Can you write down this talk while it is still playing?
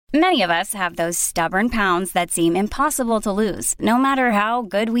Many of us have those stubborn pounds that seem impossible to lose, no matter how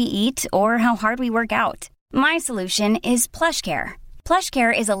good we eat or how hard we work out. My solution is PlushCare.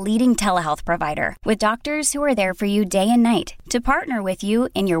 PlushCare is a leading telehealth provider with doctors who are there for you day and night to partner with you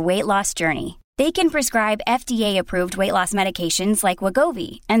in your weight loss journey. They can prescribe FDA-approved weight loss medications like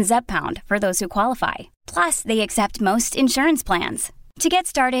Wegovy and Zepbound for those who qualify. Plus, they accept most insurance plans. To get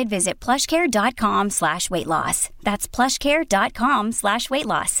started, visit plushcare.com/weightloss. That's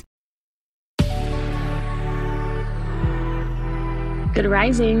plushcare.com/weightloss. Good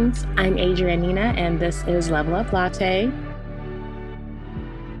risings. I'm Adrianina, and this is Level Up Latte.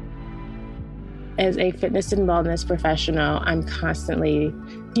 As a fitness and wellness professional, I'm constantly,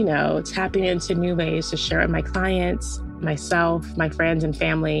 tapping into new ways to share with my clients, myself, my friends and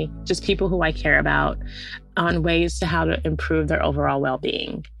family, just people who I care about, on ways to how to improve their overall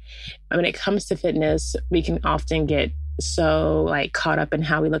well-being. When it comes to fitness, we can often get so caught up in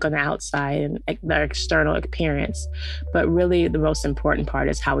how we look on the outside and their external appearance. But really the most important part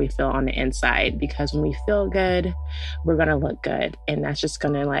is how we feel on the inside, because when we feel good, we're going to look good. And that's just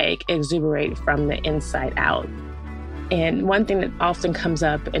going to exuberate from the inside out. And one thing that often comes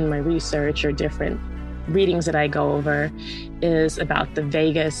up in my research or different readings that I go over is about the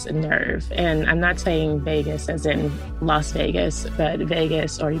vagus nerve. And I'm not saying Vegas as in Las Vegas, but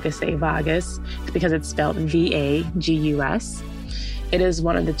Vegas, or you could say vagus, because it's spelled V-A-G-U-S. It is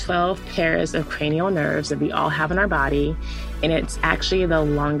one of the 12 pairs of cranial nerves that we all have in our body. And it's actually the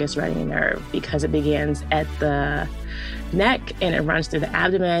longest running nerve because it begins at the neck and it runs through the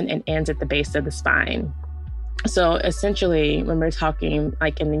abdomen and ends at the base of the spine. So essentially, when we're talking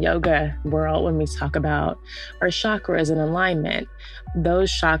in the yoga world, when we talk about our chakras in alignment,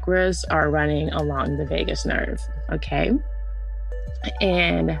 those chakras are running along the vagus nerve, okay?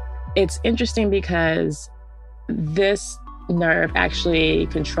 And it's interesting because this nerve actually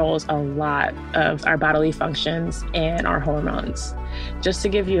controls a lot of our bodily functions and our hormones. Just to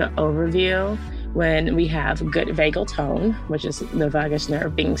give you an overview, when we have good vagal tone, which is the vagus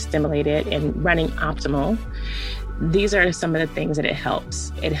nerve being stimulated and running optimal, these are some of the things that it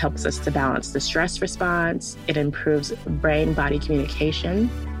helps. It helps us to balance the stress response. It improves brain-body communication.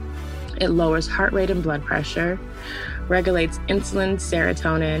 It lowers heart rate and blood pressure, regulates insulin,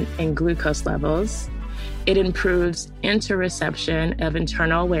 serotonin, and glucose levels. It improves interoception of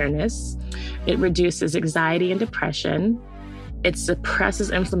internal awareness. It reduces anxiety and depression. It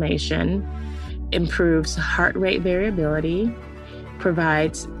suppresses inflammation, improves heart rate variability,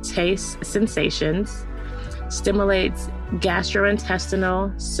 provides taste sensations, stimulates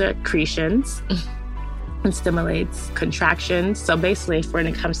gastrointestinal secretions, and stimulates contractions. So basically, when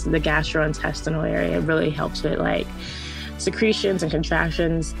it comes to the gastrointestinal area, it really helps with secretions and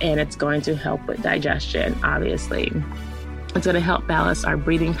contractions, and it's going to help with digestion, obviously. It's going to help balance our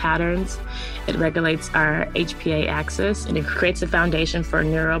breathing patterns. It regulates our HPA axis, and it creates a foundation for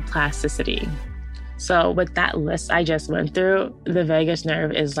neuroplasticity. So with that list I just went through, the vagus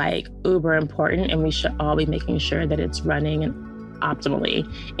nerve is uber important, and we should all be making sure that it's running optimally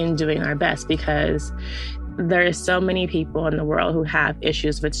and doing our best, because there are so many people in the world who have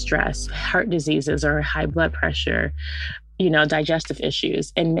issues with stress, heart diseases, or high blood pressure, digestive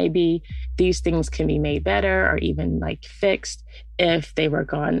issues. And maybe these things can be made better or even fixed if they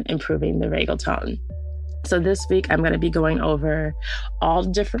work on improving the vagal tone. So this week, I'm going to be going over all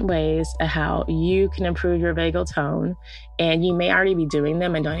different ways of how you can improve your vagal tone. And you may already be doing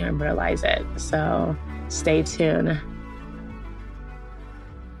them and don't even realize it. So stay tuned.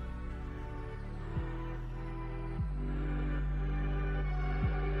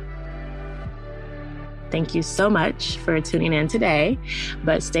 Thank you so much for tuning in today,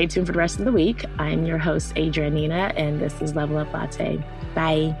 but stay tuned for the rest of the week. I'm your host, Adrianina, and this is Level Up Latte.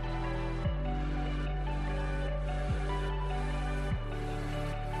 Bye.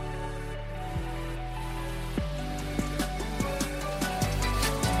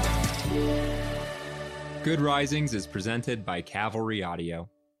 Good Risings is presented by Cavalry Audio.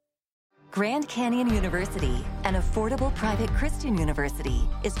 Grand Canyon University, an affordable private Christian university,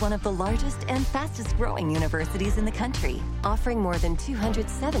 is one of the largest and fastest growing universities in the country, offering more than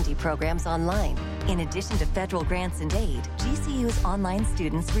 270 programs online. In addition to federal grants and aid, GCU's online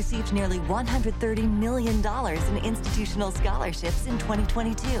students received nearly $130 million in institutional scholarships in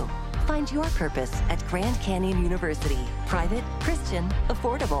 2022. Find your purpose at Grand Canyon University. Private, Christian,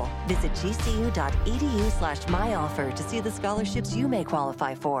 affordable. Visit gcu.edu/myoffer to see the scholarships you may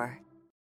qualify for.